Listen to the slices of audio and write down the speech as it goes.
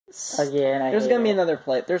Again, There's gonna be another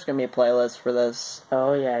There's gonna be a playlist for this.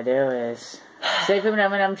 Oh yeah, there is. Say for me,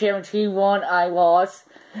 I'm Team 1, I lost.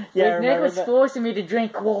 Yeah, Nick was forcing me to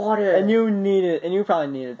drink water. And you probably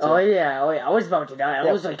needed to. Oh yeah, I was about to die.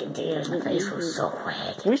 I was like in tears. My face was so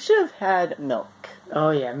red. We should have had milk.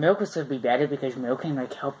 Oh yeah, milk would be better because milk can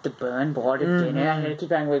like help to burn water in it. I had to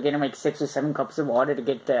keep on getting like 6 or 7 cups of water to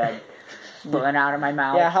get the burn out of my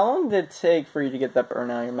mouth. Yeah, how long did it take for you to get that burn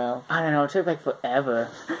out of your mouth? I don't know, it took like forever.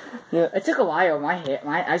 Yeah. It took a while.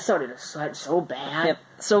 I started to sweat so bad. Yep.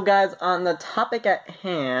 So guys, on the topic at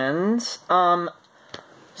hand,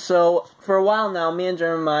 so for a while now, me and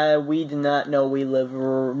Jeremiah, we did not know we live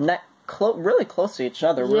really close to each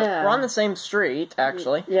other. Yeah. We're on the same street,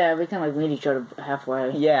 actually. Yeah, we kind of like meet each other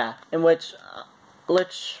halfway. Yeah, in which, let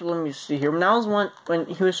me see here. When I was when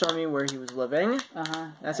he was showing me where he was living,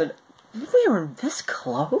 I said, we were this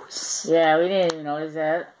close? Yeah, we didn't even notice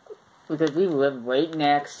that. Because we live right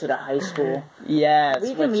next to the high school. Yes.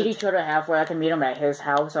 We can meet each other halfway. I can meet him at his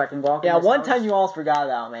house, so I can walk. Yeah, in one house. time you almost forgot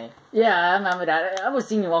about me. Yeah, I remember that. I was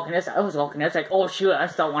seeing you walking this. I was walking this. Like, oh shoot, I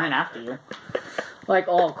start running after you. Like,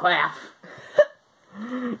 oh crap.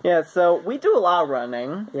 Yeah, so we do a lot of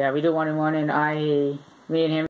running. Yeah, we do 1-on-1, and me and him.